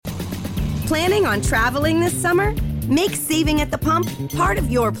Planning on traveling this summer? Make saving at the pump part of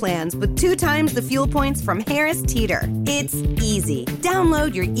your plans with 2 times the fuel points from Harris Teeter. It's easy.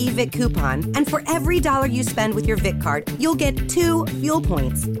 Download your eVic coupon, and for every $1 you spend with your Vic card, you'll get 2 fuel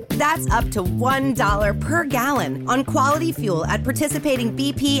points. That's up to $1 per gallon on quality fuel at participating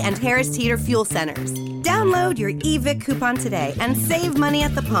BP and Harris Teeter fuel centers. Download your eVic coupon today and save money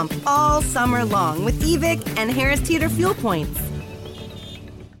at the pump all summer long with eVic and Harris Teeter fuel points.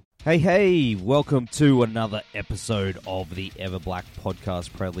 Hey, welcome to another episode of the Everblack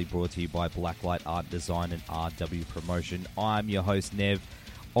podcast, proudly brought to you by Blacklight Art Design and RW Promotion. I'm your host, Nev.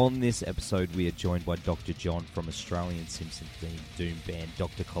 On this episode, we are joined by Dr. John from Australian Simpson-themed doom band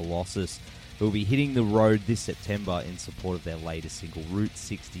Dr. Colossus, who will be hitting the road this September in support of their latest single, Route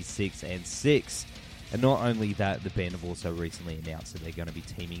 66 and 6. And not only that, the band have also recently announced that they're going to be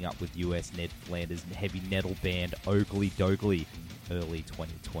teaming up with US Ned Flanders heavy metal band Oakley Dokley in early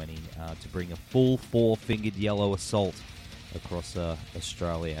 2020 to bring a full 4-fingered Yellow Assault across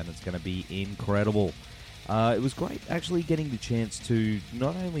Australia, and it's going to be incredible. It was great actually getting the chance to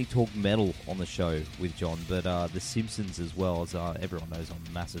not only talk metal on the show with John, but The Simpsons as well, as everyone knows I'm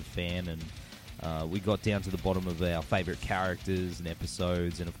a massive fan, and we got down to the bottom of our favourite characters and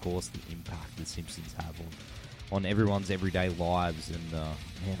episodes, and of course the impact the Simpsons have on everyone's everyday lives. And man,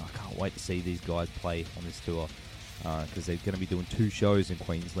 I can't wait to see these guys play on this tour, because they're going to be doing 2 shows in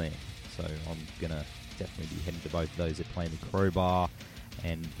Queensland. So I'm going to definitely be heading to both of those. They're playing the Crowbar,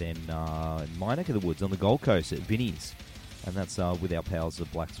 and then in my neck of the woods on the Gold Coast at Vinnie's. And that's with our pals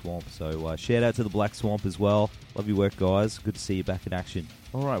at Black Swamp. So shout out to the Black Swamp as well. Love your work, guys. Good to see you back in action.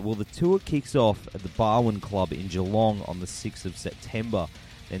 All right, well, the tour kicks off at the Barwon Club in Geelong on the 6th of September.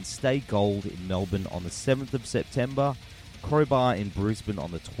 Then Stay Gold in Melbourne on the 7th of September. Crowbar in Brisbane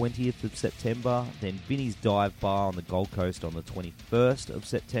on the 20th of September. Then Vinnie's Dive Bar on the Gold Coast on the 21st of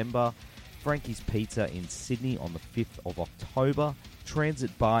September. Frankie's Pizza in Sydney on the 5th of October.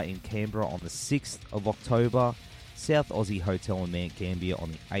 Transit Bar in Canberra on the 6th of October. South Aussie Hotel in Mount Gambier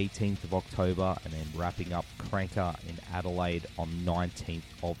on the 18th of October, and then wrapping up Cranker in Adelaide on 19th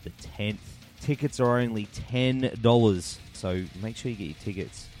of the 10th. Tickets are only $10, so make sure you get your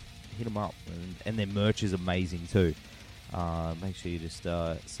tickets. Hit them up, and their merch is amazing too. Make sure you just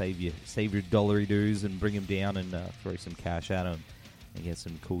save your dollary dues and bring them down and throw some cash at them and get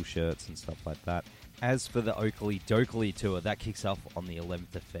some cool shirts and stuff like that. As for the Oakley Dokley tour, that kicks off on the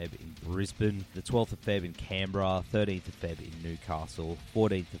 11th of Feb in Brisbane, the 12th of Feb in Canberra, 13th of Feb in Newcastle,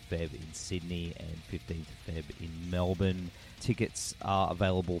 14th of Feb in Sydney, and 15th of Feb in Melbourne. Tickets are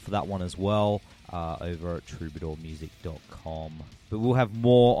available for that one as well over at troubadourmusic.com. But we'll have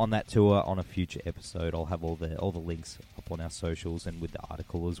more on that tour on a future episode. I'll have all the links up on our socials and with the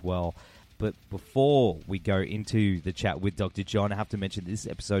article as well. But before we go into the chat with Dr. John, I have to mention this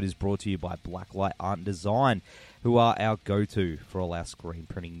episode is brought to you by Blacklight Art and Design, who are our go-to for all our screen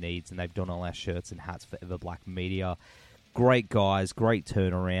printing needs, and they've done all our shirts and hats for Everblack Media. Great guys, great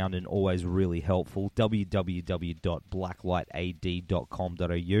turnaround, and always really helpful.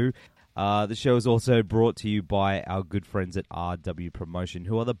 www.blacklightad.com.au. The show is also brought to you by our good friends at RW Promotion,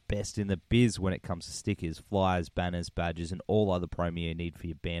 who are the best in the biz when it comes to stickers, flyers, banners, badges, and all other promo you need for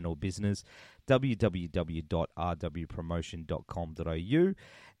your band or business.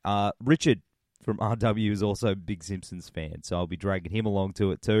 www.rwpromotion.com.au. Richard from RW is also a big Simpsons fan, so I'll be dragging him along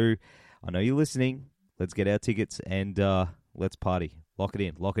to it too. I know you're listening. Let's get our tickets and let's party. Lock it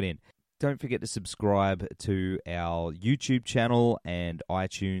in. Don't forget to subscribe to our YouTube channel and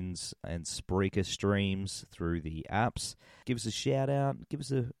iTunes and Spreaker streams through the apps. Give us a shout out. Give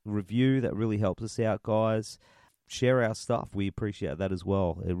us a review. That really helps us out, guys. Share our stuff. We appreciate that as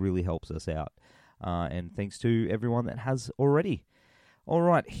well. It really helps us out. And thanks to everyone that has already. All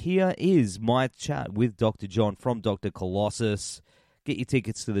right, here is my chat with Dr. John from Dr. Colossus. Get your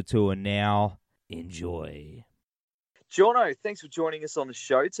tickets to the tour now. Enjoy. Jono, thanks for joining us on the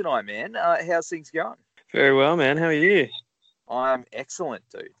show tonight, man. How's things going? Very well, man. How are you? I'm excellent,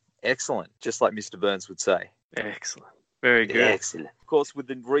 dude. Excellent. Just like Mr. Burns would say. Excellent. Very good. Excellent. Of course, with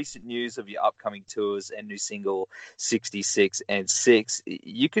the recent news of your upcoming tours and new single 66 and 6,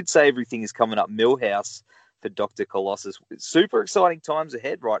 you could say everything is coming up Millhouse for Dr. Colossus. Super exciting times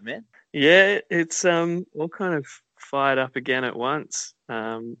ahead, right, man? Yeah, it's all kind of fired up again at once.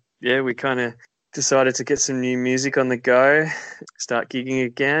 We kind of decided to get some new music on the go, start gigging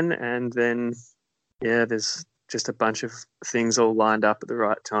again, and then, there's just a bunch of things all lined up at the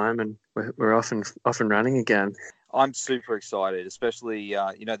right time, and we're off and running again. I'm super excited, especially,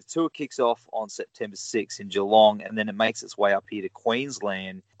 the tour kicks off on September 6th in Geelong, and then it makes its way up here to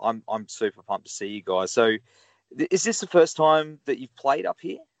Queensland. I'm super pumped to see you guys. So is this the first time that you've played up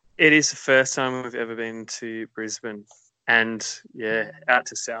here? It is the first time we've ever been to Brisbane, and out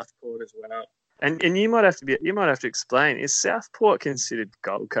to Southport as well. And you might have to explain: is Southport considered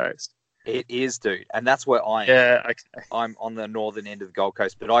Gold Coast? It is, dude, and that's where I am. Yeah, okay. I'm on the northern end of the Gold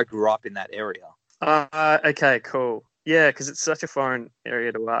Coast, but I grew up in that area. Okay, cool. Yeah, because it's such a foreign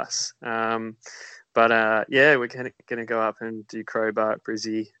area to us. We're gonna go up and do Crowbar at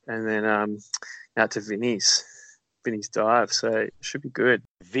Brizzy, and then out to Vinny's Dive. So it should be good.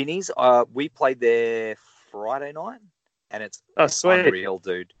 Vinny's, we played there Friday night, and it's sweet. Unreal,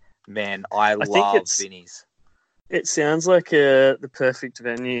 dude. Man, I love Vinny's. It sounds like the perfect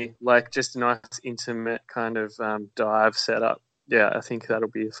venue, like just a nice intimate kind of dive setup. Yeah, I think that'll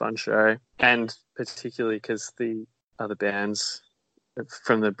be a fun show, and particularly because the other bands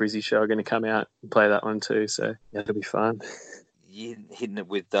from the Brizzy show are going to come out and play that one too. So yeah, it'll be fun. You're hitting it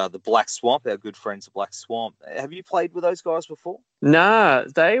with the Black Swamp, our good friends, the Black Swamp. Have you played with those guys before? Nah,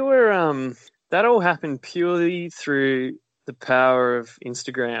 they were. That all happened purely through the power of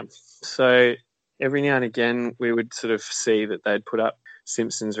Instagram. So every now and again, we would sort of see that they'd put up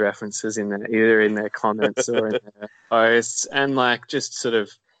Simpsons references either in their comments or in their posts, and like just sort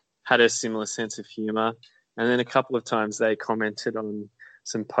of had a similar sense of humor. And then a couple of times they commented on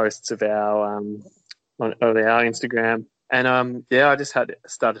some posts of our Instagram. And I just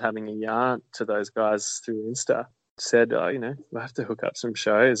started having a yarn to those guys through Insta. Said, we'll have to hook up some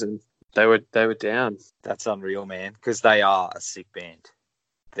shows, and they were down. That's unreal, man, because they are a sick band.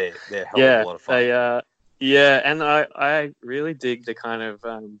 They're hell of a lot of fun. And I really dig the kind of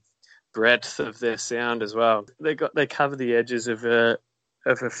breadth of their sound as well. They cover the edges of a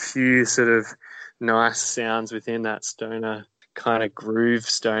few sort of nice sounds within that stoner kind of groove,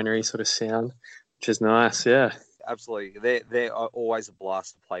 stonery sort of sound, which is nice. Yeah. Absolutely. They're always a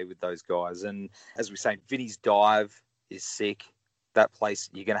blast to play with those guys. And as we say, Vinny's Dive is sick. That place,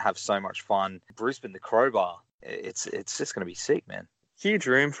 you're going to have so much fun. Brisbane, the Crowbar, it's just going to be sick, man. Huge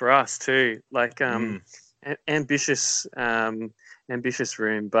room for us too. Like ambitious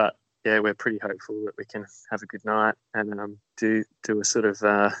room, but yeah, we're pretty hopeful that we can have a good night and do a sort of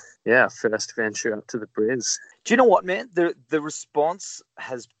first venture up to the Briz. Do you know what, man? The response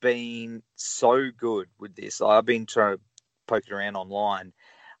has been so good with this. I've been trying to poke it around online,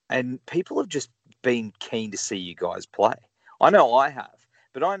 and people have just been keen to see you guys play. I know I have,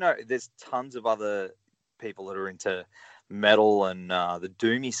 but I know there's tons of other people that are into metal and the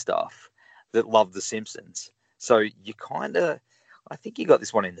doomy stuff that love The Simpsons. So you I think you got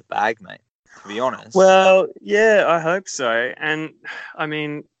this one in the bag, mate, to be honest. Well, yeah, I hope so. And I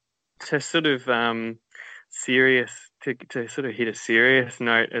mean, to sort of serious to sort of hit a serious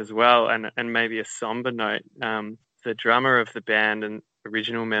note as well, and maybe a somber note. The drummer of the band and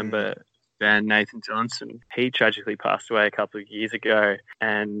original member band, Nathan Johnson, he tragically passed away a couple of years ago,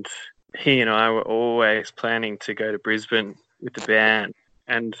 and he and I were always planning to go to Brisbane with the band,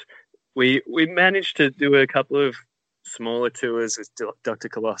 and we managed to do a couple of smaller tours with Dr.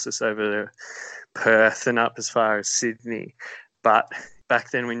 Colossus over Perth and up as far as Sydney, but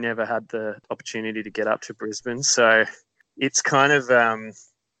back then we never had the opportunity to get up to Brisbane. So it's kind of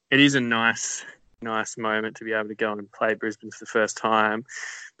it is a nice moment to be able to go and play Brisbane for the first time,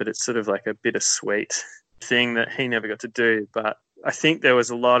 but it's sort of like a bittersweet thing that he never got to do. But I think there was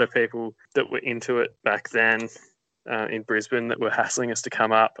a lot of people that were into it back then in Brisbane that were hassling us to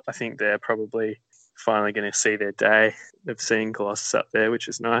come up. I think they're probably finally going to see their day of seeing Colossus up there, which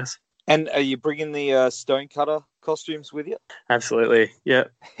is nice. And are you bringing the Stonecutter costumes with you? Absolutely. Yeah,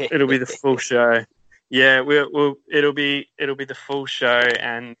 it'll be the full show. Yeah, it'll be the full show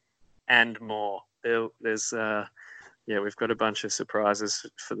and more. There's we've got a bunch of surprises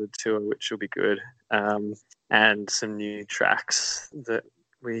for the tour, which will be good, and some new tracks that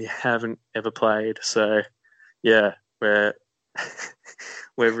we haven't ever played. So yeah, we're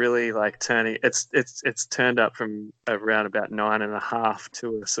really like turning. It's turned up from around about 9.5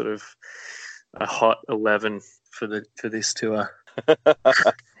 to a sort of a hot 11 for this tour.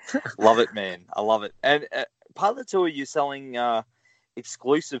 Love it, man. I love it. And part of the tour, you're selling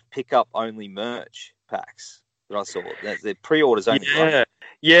exclusive pickup only merch packs that I saw. The pre-orders only.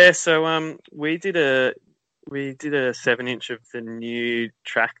 Yeah. So we did a 7-inch of the new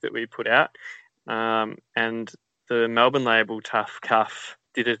track that we put out, and the Melbourne label Tough Cuff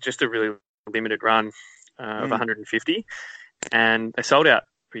did just a really limited run of 150, and they sold out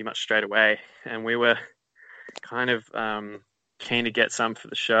pretty much straight away. And we were kind of keen to get some for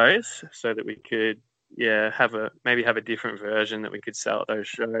the shows so that we could have a different version that we could sell at those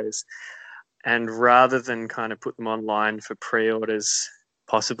shows. And rather than kind of put them online for pre-orders,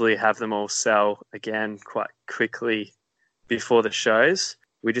 possibly have them all sell again quite quickly before the shows,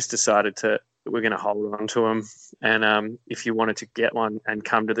 we just decided we're going to hold on to them. And if you wanted to get one and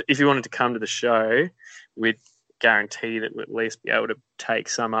if you wanted to come to the show, we'd guarantee that we'd at least be able to take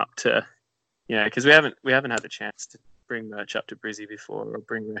some up to, because we haven't had the chance to bring merch up to Brizzy before or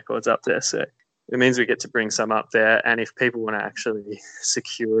bring records up there. So it means we get to bring some up there. And if people want to actually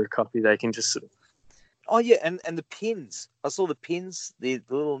secure a copy, they can just sort of. Oh yeah, and the pins. I saw the pins, the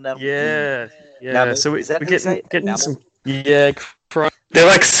little enamel. Yeah. Enamel. So we're getting enamel? some. Yeah, they're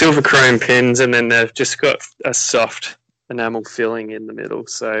like silver chrome pins, and then they've just got a soft enamel filling in the middle.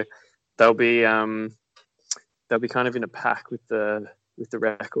 So they'll be kind of in a pack with the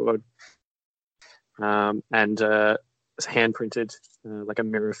record, and it's hand printed, like a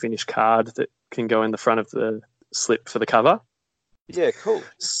mirror finish card that can go in the front of the slip for the cover. Yeah, cool.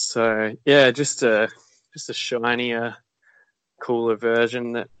 So yeah, just a shinier, cooler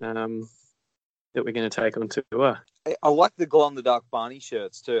version that we're going to take on tour. I like the glow-in-the-dark Barney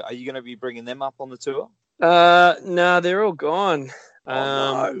shirts too. Are you going to be bringing them up on the tour? No, they're all gone.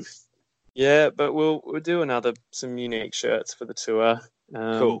 No. Yeah, but we'll do some unique shirts for the tour.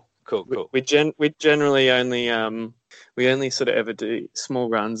 Cool. We generally only sort of ever do small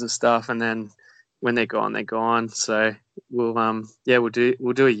runs of stuff, and then when they're gone, they're gone. So we'll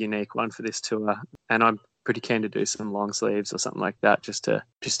do a unique one for this tour, and I'm pretty keen to do some long sleeves or something like that, just to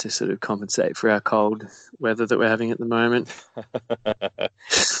sort of compensate for our cold weather that we're having at the moment.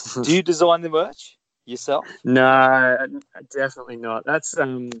 Do you design the merch yourself? No, definitely not. That's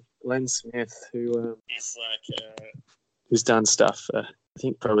Len Smith, who is who's done stuff for, I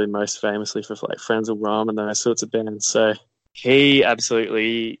think probably most famously for like Frenzal Rhomb and those sorts of bands. So he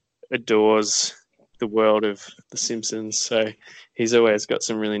absolutely adores the world of The Simpsons. So he's always got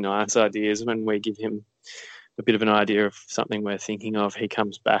some really nice ideas. When we give him a bit of an idea of something we're thinking of, he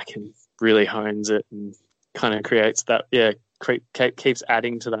comes back and really hones it and kind of creates that, keeps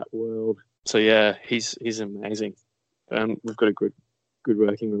adding to that world. So yeah, he's amazing. We've got a good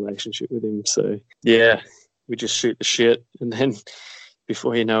working relationship with him. So yeah, we just shoot the shit, and then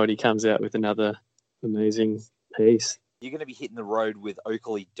before you know it, he comes out with another amazing piece. You're going to be hitting the road with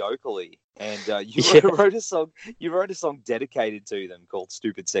Oakley Dokley, and you wrote a song. You wrote a song dedicated to them called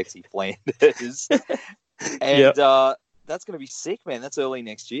 "Stupid Sexy Flanders," and that's going to be sick, man. That's early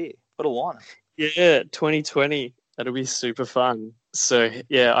next year. What a lineup! Yeah, 2020. That'll be super fun. So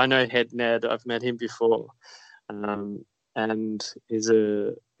yeah, I know Head Ned. I've met him before, and he's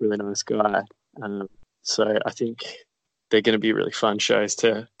a really nice guy. So I think they're going to be really fun shows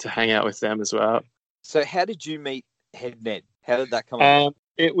to hang out with them as well. So how did you meet Head Ned? How did that come up?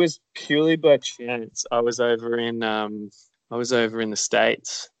 It was purely by chance. I was over in the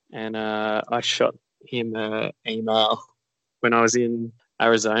States, and I shot him an email when I was in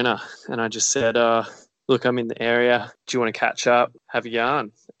Arizona, and I just said, look, I'm in the area. Do you want to catch up, have a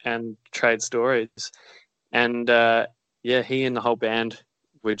yarn, and trade stories? And he and the whole band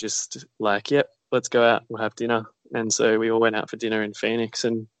were just like, yep, let's go out, we'll have dinner. And so we all went out for dinner in Phoenix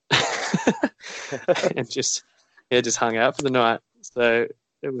and and just hung out for the night. So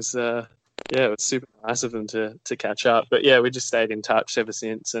it was super nice of them to catch up. But yeah, we just stayed in touch ever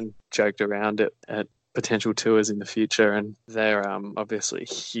since and joked around at potential tours in the future. And they're obviously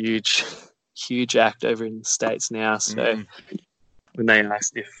huge act over in the States now. So when they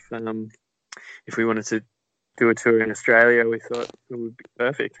asked if we wanted to do a tour in Australia, we thought it would be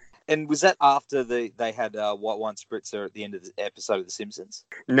perfect. And was that after they had White Wine Spritzer at the end of the episode of The Simpsons?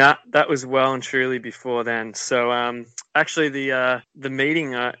 No, that was well and truly before then. So actually the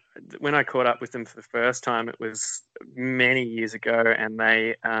meeting, when I caught up with them for the first time, it was many years ago, and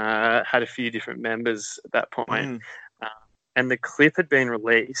they had a few different members at that point. And the clip had been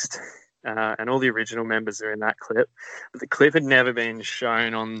released, and all the original members are in that clip. But the clip had never been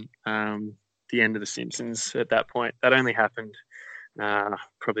shown on the end of The Simpsons at that point. That only happened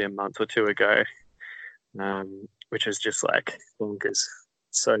probably a month or two ago, which is just like bonkers.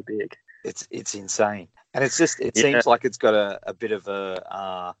 So big. It's insane, and it seems like it's got a bit of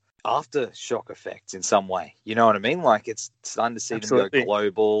a aftershock effect in some way. You know what I mean? Like it's starting to see them go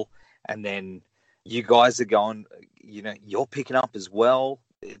global, and then you guys are going. You know, you're picking up as well.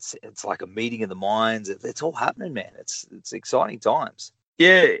 It's like a meeting of the minds. It's all happening, man. It's exciting times.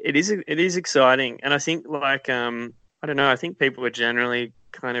 Yeah, it is exciting, and I think like I don't know. I think people are generally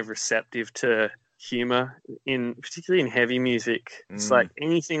kind of receptive to humor, particularly in heavy music. It's like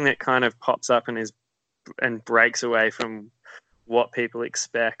anything that kind of pops up and breaks away from what people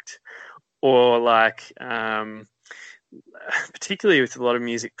expect, or like particularly with a lot of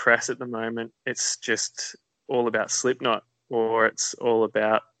music press at the moment, it's just all about Slipknot, or it's all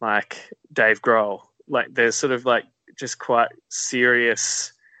about like Dave Grohl. Like there's sort of like just quite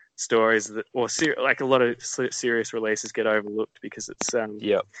serious stories like a lot of serious releases get overlooked because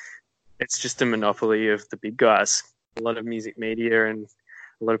it's just a monopoly of the big guys. A lot of music media and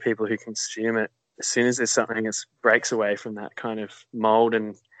a lot of people who consume it. As soon as there's something that breaks away from that kind of mold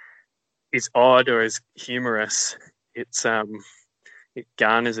and is odd or is humorous, it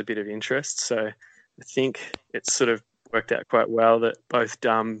garners a bit of interest. So I think it's sort of worked out quite well that both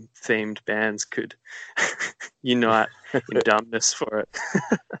dumb themed bands could unite in dumbness for it.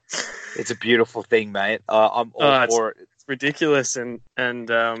 It's a beautiful thing, mate. I'm all for it. It's ridiculous and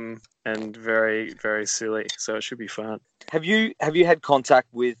very, very silly. So it should be fun. Have you had contact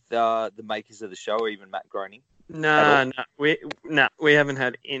with the makers of the show, or even Matt Groening? No, we haven't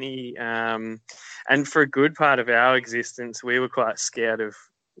had any. And for a good part of our existence, we were quite scared of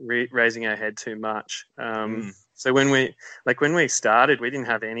raising our head too much. So when we started, we didn't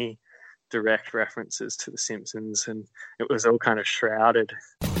have any direct references to The Simpsons, and it was all kind of shrouded.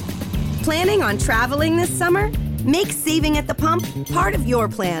 Planning on traveling this summer? Make saving at the pump part of your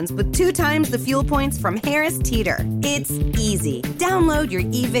plans with 2 times the fuel points from Harris Teeter. It's easy. Download your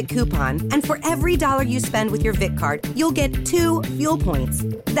eVic coupon, and for every $1 you spend with your Vic card, you'll get 2 fuel points.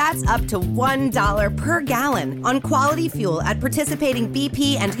 That's up to $1 per gallon on quality fuel at participating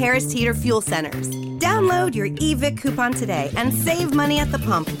BP and Harris Teeter fuel centers. Download your eVic coupon today and save money at the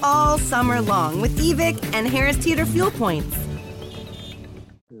pump all summer long with eVic and Harris Teeter fuel points.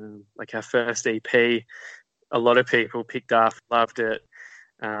 Like our first EP, a lot of people picked up, loved it,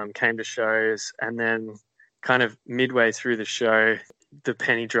 came to shows, and then kind of midway through the show, the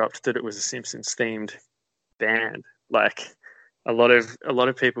penny dropped that it was a Simpsons themed band. Like a lot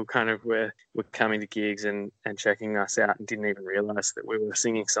of people kind of were coming to gigs and checking us out and didn't even realize that we were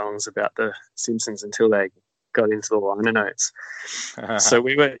singing songs about the Simpsons until they got into the liner notes. So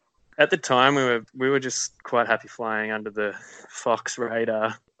we were, at the time, we were just quite happy flying under the Fox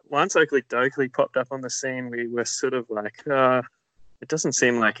radar. Once Oakley Dokley popped up on the scene, we were sort of like, it doesn't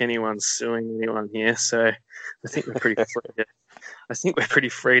seem like anyone's suing anyone here, so I think we're pretty free. I think we're pretty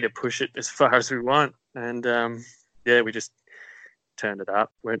free to push it as far as we want, and we just turned it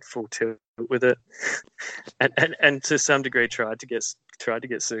up, went full tilt with it, and to some degree tried to get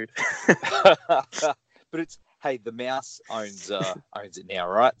sued. But it's, hey, the Mouse owns it now,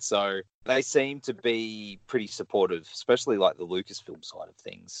 right? So they seem to be pretty supportive, especially like the Lucasfilm side of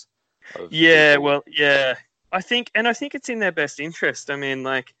things. I think it's in their best interest. I mean,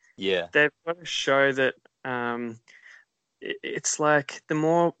 like, they've got to show that it's like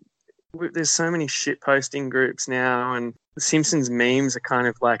there's so many shit posting groups now, and the Simpsons memes are kind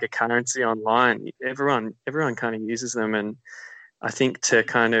of like a currency online. Everyone kind of uses them, and I think to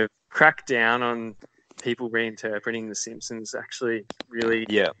kind of crack down on people reinterpreting The Simpsons actually really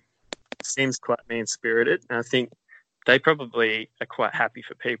seems quite mean-spirited. And I think they probably are quite happy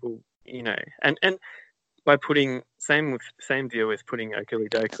for people, you know, and by putting same deal with putting Oakley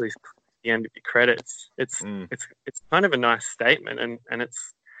Dokley at the end of your credits. It's kind of a nice statement, and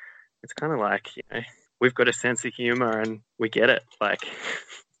it's kind of like, you know, we've got a sense of humor and we get it. Like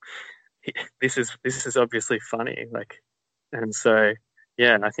this is obviously funny, like, and so.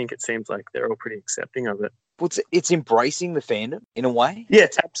 Yeah, and I think it seems like they're all pretty accepting of it. Well, it's embracing the fandom in a way. Yeah,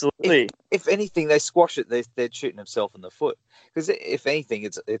 absolutely. If anything, they squash it. They're shooting themselves in the foot. Because if anything,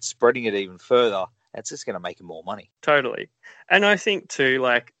 it's spreading it even further. It's just going to make them more money. Totally. And I think too,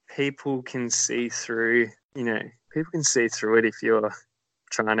 like, people can see through. You know, people can see through it if you're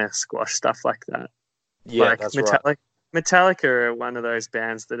trying to squash stuff like that. Yeah, like that's right. Metallica are one of those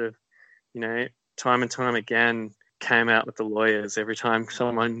bands that have, you know, time and time again came out with the lawyers every time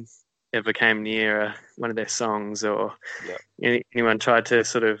someone ever came near one of their songs, or anyone tried to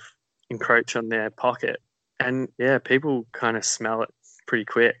sort of encroach on their pocket. And yeah, people kind of smell it pretty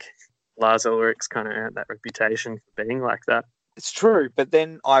quick. Lars Ulrich's kind of earned that reputation for being like that. It's true, but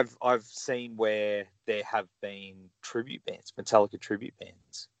then I've seen where there have been tribute bands, Metallica tribute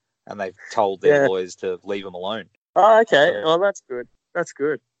bands, and they've told their lawyers to leave them alone. Oh, okay. So, well, that's good. That's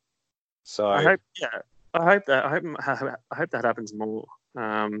good. So I hope that happens more.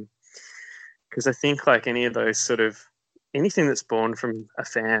 Because I think, like, any of those sort of anything that's born from a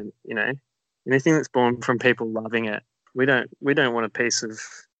fan, you know, anything that's born from people loving it, we don't want a piece of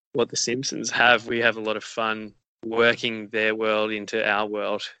what the Simpsons have. We have a lot of fun working their world into our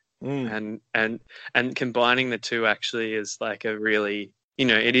world, and combining the two actually is like a really, you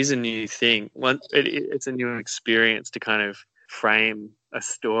know, it is a new thing. It's a new experience to kind of frame a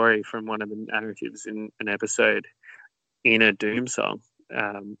story from one of the narratives in an episode in a doom song,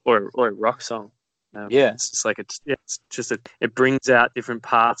 or a rock song. It's just like it brings out different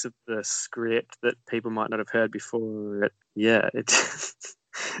parts of the script that people might not have heard before.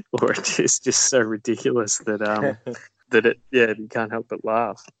 Or it's just so ridiculous that you can't help but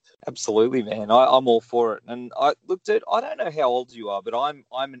laugh. Absolutely, man. I'm all for it. And look, dude, I don't know how old you are, but I'm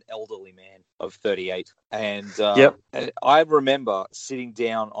an elderly man of 38, and I remember sitting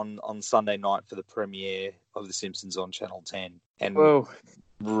down on Sunday night for the premiere of The Simpsons on Channel 10 and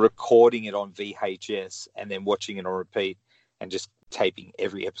recording it on VHS and then watching it on repeat and just taping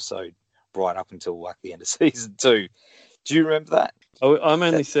every episode right up until like the end of season 2. Do you remember that? Oh, I'm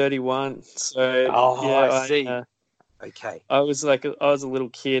only 31, so I see. Okay. I was a little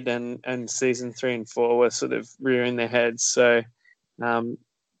kid, and season 3 and 4 were sort of rearing their heads. So,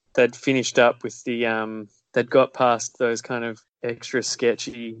 they'd finished up with they'd got past those kind of extra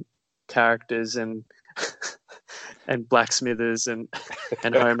sketchy characters and blacksmithers and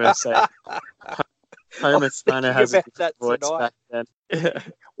Homer. So Homer kind of has a good voice back then.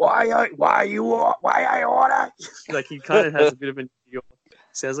 Why are you order? Like he kind of has a bit of a New York.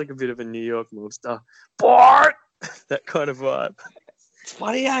 Sounds like a bit of a New York mobster. Bart. That kind of vibe. It's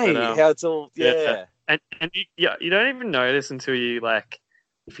funny, how it's all, And you don't even notice until you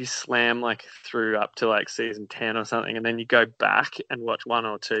if you slam through up to season 10 or something, and then you go back and watch 1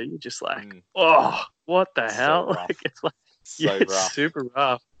 or 2, you're just oh, what the hell? It's super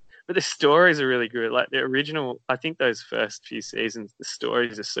rough. But the stories are really good. Like the original, I think those first few seasons, the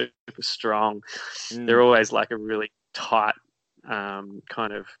stories are super strong. They're always a really tight,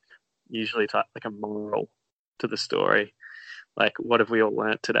 kind of usually tight, like a moral to the story, like what have we all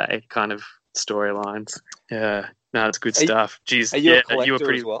learnt today kind of storylines. It's good stuff. Jeez, are you a collector, you were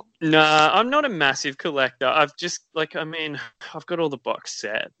pretty as well? Nah, I'm not a massive collector. I've just I've got all the box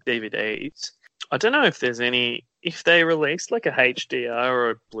set DVDs. I don't know if there's any, if they released a HDR or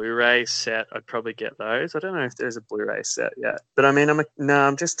a Blu-ray set, I'd probably get those. I don't know if there's a Blu-ray set yet, but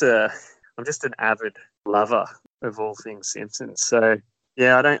I'm just an avid lover of all things Simpsons. So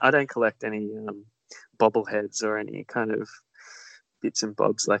I don't collect any bobbleheads or any kind of bits and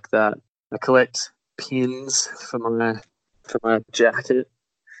bobs like that. I collect pins for my jacket,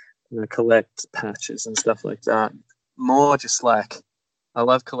 and I collect patches and stuff like that. More just I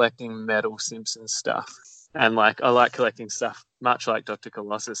love collecting metal Simpsons stuff, and I like collecting stuff much like Dr.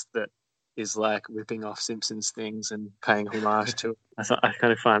 Colossus that is ripping off Simpsons things and paying homage to it. I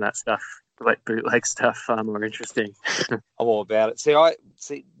kind of find that stuff, bootleg stuff, far more interesting. I'm all about it.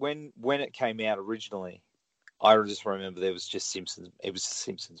 See, when it came out originally, I just remember there was just Simpsons. It was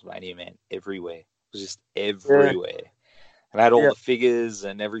Simpsons Mania, man, everywhere. It was just everywhere. And I had all the figures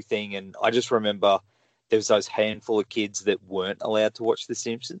and everything. And I just remember there was those handful of kids that weren't allowed to watch The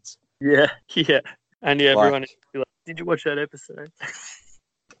Simpsons. Yeah. And everyone would be like, "Did you watch that episode?"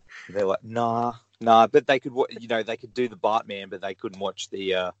 They're like, nah. But they could, they could do the Bartman, but they couldn't watch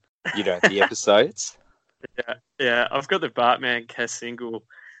the, the episodes. Yeah. I've got the Bartman cast single.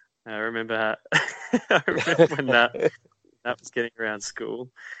 I remember when that was getting around school.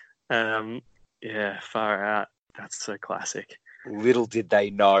 Far out. That's so classic. Little did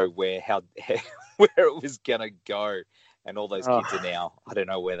they know where it was gonna go, and all those kids are now. I don't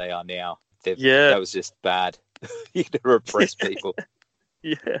know where they are now. That was just bad. You to repress people.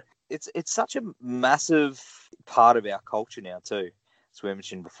 Yeah, it's such a massive part of our culture now too. As we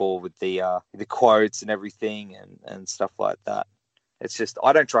mentioned before, with the quotes and everything and stuff like that. It's just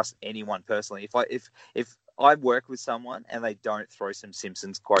I don't trust anyone personally. If I work with someone and they don't throw some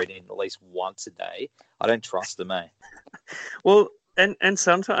Simpsons quote in at least once a day, I don't trust them, eh? Well, and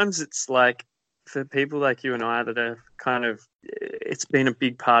sometimes it's for people like you and I that are kind of, it's been a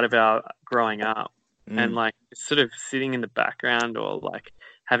big part of our growing up, and sort of sitting in the background or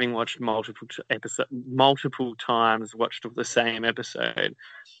having watched multiple times, watched the same episode.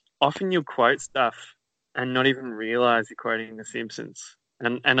 Often you'll quote stuff and not even realize you're quoting The Simpsons.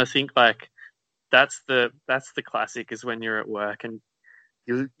 And I think that's the classic, is when you're at work and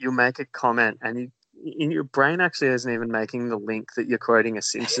you'll make a comment and your brain actually isn't even making the link that you're quoting a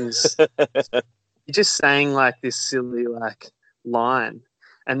Simpsons. You're just saying this silly line,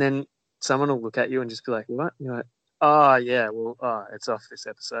 and then someone will look at you and just be like, "What?" You're like, "Oh yeah, it's off this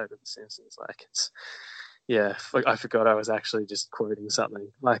episode of The Simpsons." I forgot I was actually just quoting something.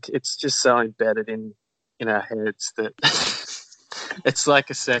 It's just so embedded in our heads that it's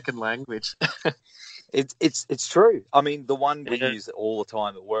like a second language. It's true. I mean, the one we use all the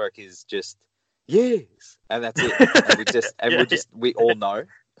time at work is just yes, and that's it. And we all know.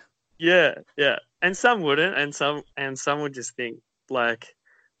 Yeah. And some wouldn't, and some would just think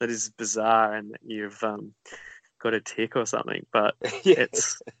that is bizarre and that you've got a tick or something. But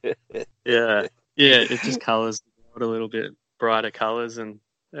it's Yeah, it just colours the world a little bit brighter colours and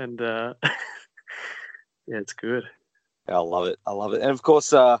yeah, it's good. I love it. I love it. And of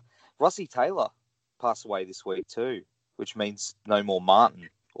course, Russie Taylor passed away this week too, which means no more Martin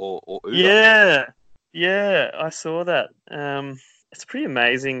or Udo. Yeah, I saw that. It's pretty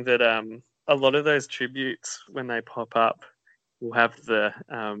amazing that a lot of those tributes, when they pop up, will have the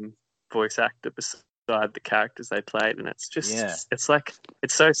voice actor beside the characters they played, and it's just it's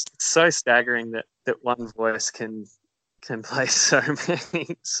so staggering that one voice can play so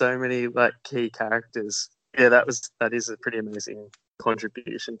many like key characters. Yeah, that is a pretty amazing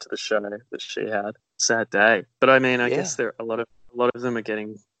contribution to the show that she had. Sad day, but I mean, I guess there a lot of them are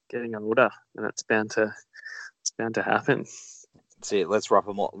getting older, and it's bound to happen. That's it. Let's wrap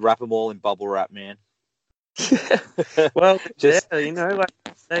them all in bubble wrap, man. Well, like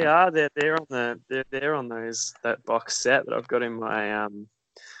they are. They're there on that box set that I've got in my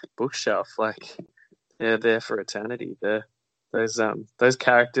bookshelf. Like they're there for eternity. Those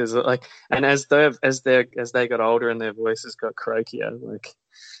characters are like, and as they got older and their voices got croakier, like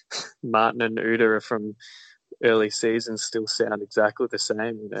Martin and Uda are from early seasons still sound exactly the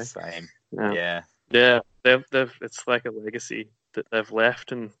same. You know, same. Yeah. They've it's like a legacy that they've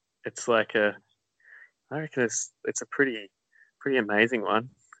left, and it's like I reckon it's a pretty amazing one.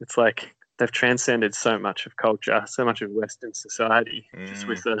 It's like they've transcended so much of culture, so much of Western society, just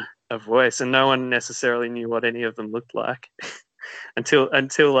with a voice, and no one necessarily knew what any of them looked like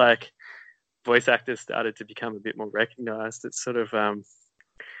until like voice actors started to become a bit more recognized. It's sort of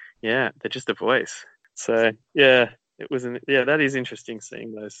they're just a voice. So that is interesting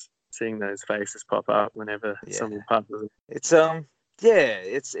seeing those faces pop up whenever someone passes.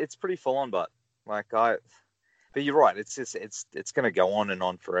 It's pretty full on, but you're right. It's going to go on and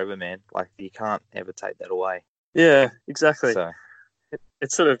on forever, man. Like you can't ever take that away. Yeah, exactly. So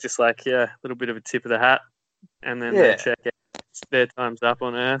it's sort of just like a little bit of a tip of the hat, and then they check out. Their time's up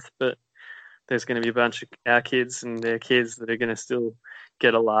on Earth, but there's going to be a bunch of our kids and their kids that are going to still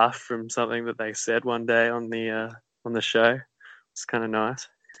get a laugh from something that they said one day on the show. It's kind of nice.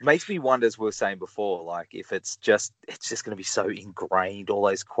 It makes me wonder, as we were saying before, like if it's just going to be so ingrained, all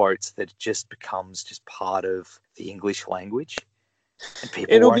those quotes, that it just becomes just part of the English language, and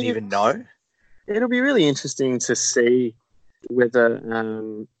people won't even know. It'll be really interesting to see whether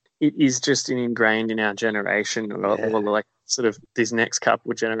it is just ingrained in our generation, or like sort of these next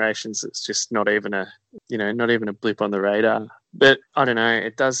couple of generations. It's just not even a blip on the radar. But I don't know.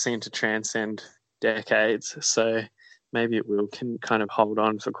 It does seem to transcend decades, so maybe it can kind of hold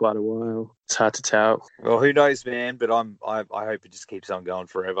on for quite a while. It's hard to tell. Well, who knows, man? But I hope it just keeps on going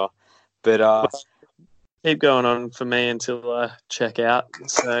forever. But keep going on for me until I check out.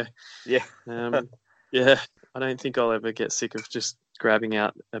 So I don't think I'll ever get sick of just grabbing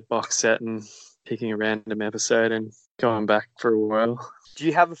out a box set and picking a random episode and going back for a while. Do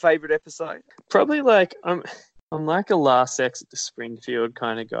you have a favorite episode? Probably like I'm like a Last Exit to Springfield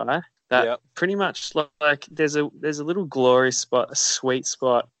kind of guy. That pretty much like there's a little glory spot, a sweet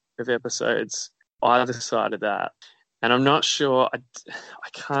spot of episodes either side of that. And I'm not sure, I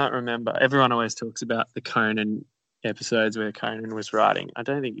can't remember. Everyone always talks about the Conan episodes where Conan was writing. I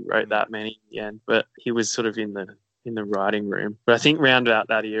don't think he wrote that many in the end, but he was sort of in the writing room. But I think round out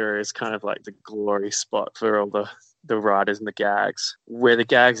that era is kind of like the glory spot for all the writers and the gags, where the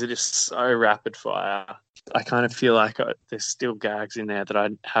gags are just so rapid fire. I kind of feel like there's still gags in there that I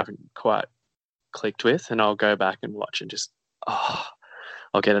haven't quite clicked with, and I'll go back and watch and just,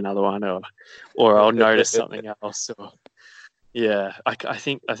 I'll get another one, or I'll notice something else. Or I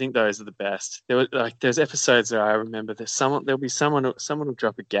think those are the best. There's episodes that I remember. There'll be someone will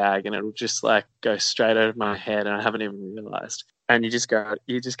drop a gag and it'll just like go straight out of my head, and I haven't even realized. And you just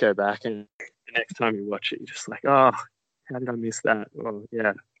go back, and the next time you watch it, you're just like, oh, how did I miss that? Well,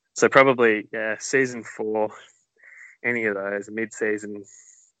 yeah. So probably, season 4, any of those, mid-season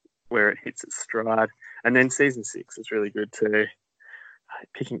where it hits its stride. And then season 6 is really good too.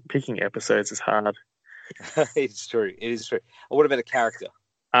 Picking episodes is hard. It's true. It is true. What about a character?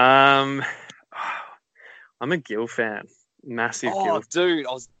 I'm a Gil fan. Massive Gil. Oh, dude,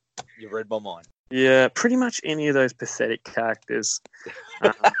 you read my mind. Yeah, pretty much any of those pathetic characters.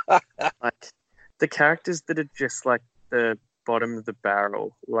 Like the characters that are just like the bottom of the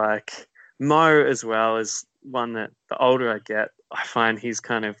barrel, like Mo as well is one that the older I get, I find he's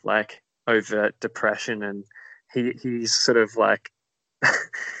kind of like overt depression, and he's sort of like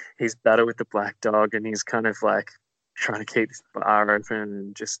he's better with the black dog, and he's kind of like trying to keep this bar open,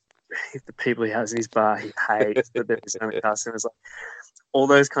 and just the people he has in his bar he hates, but there's so many customers. Like all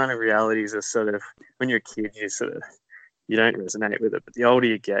those kind of realities are sort of, when you're a kid, you don't resonate with it, but the older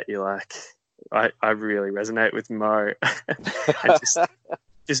you get, you're like, I really resonate with Mo. And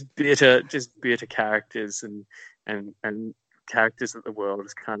just bitter characters and characters that the world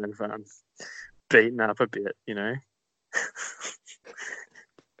is kind of beaten up a bit, you know.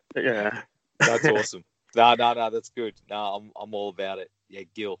 Yeah, that's awesome. No, that's good. No, I'm all about it. Yeah,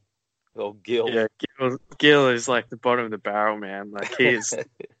 Gil. Oh, Gil. Yeah, Gil is like the bottom of the barrel, man. Like he is.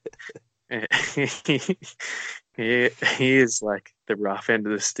 he is like the rough end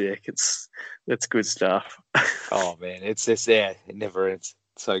of the stick. That's good stuff. Oh man, it's just it never ends.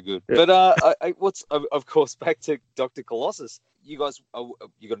 So good. Yeah. But what's of course back to Dr. Colossus. You guys,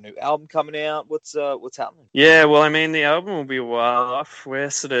 you got a new album coming out. What's happening? Yeah, well, I mean, the album will be a while off.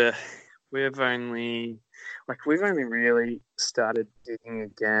 We've only really started digging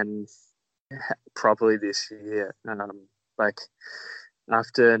again properly this year. Like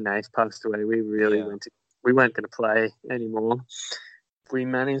after Nath passed away, we really we weren't going to play anymore. We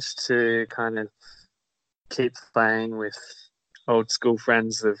managed to kind of keep playing with old school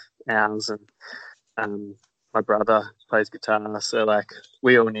friends of ours, and my brother plays guitar, so like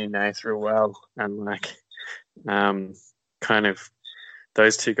we all knew Nath real well, and like kind of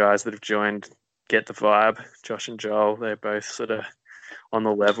those two guys that have joined get the vibe. Josh and Joel, they're both sort of on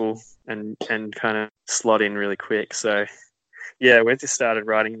the level and kind of slot in really quick. So yeah, we've just started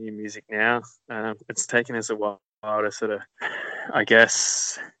writing new music now. It's taken us a while to sort of, I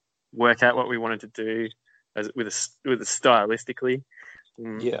guess, work out what we wanted to do with a stylistically,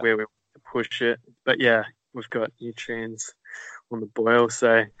 where we want to push it. But yeah, we've got new tunes on the boil,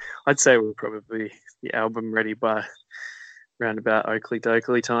 so I'd say we're probably the album ready by round about Oakley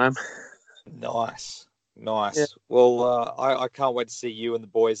Dokley time. Nice. Yeah. Well, I can't wait to see you and the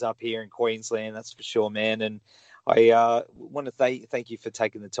boys up here in Queensland. That's for sure, man. And I want to thank you for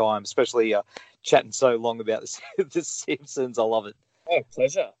taking the time, especially chatting so long about the Simpsons. I love it. Oh,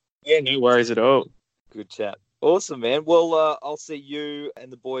 pleasure. Yeah, no worries at all. Good chat. Awesome, man. Well, I'll see you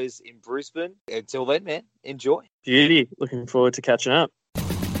and the boys in Brisbane. Until then, man, enjoy. Beauty. Looking forward to catching up.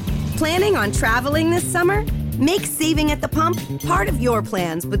 Planning on traveling this summer? Make saving at the pump part of your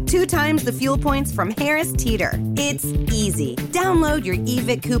plans with 2 times the fuel points from Harris Teeter. It's easy. Download your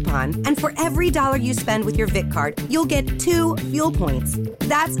eVic coupon, and for every $1 you spend with your Vic card, you'll get 2 fuel points.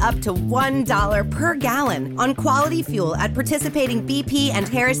 That's up to $1 per gallon on quality fuel at participating BP and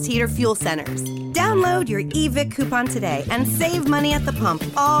Harris Teeter fuel centers. Download your eVic coupon today and save money at the pump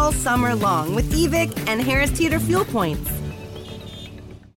all summer long with eVic and Harris Teeter fuel points.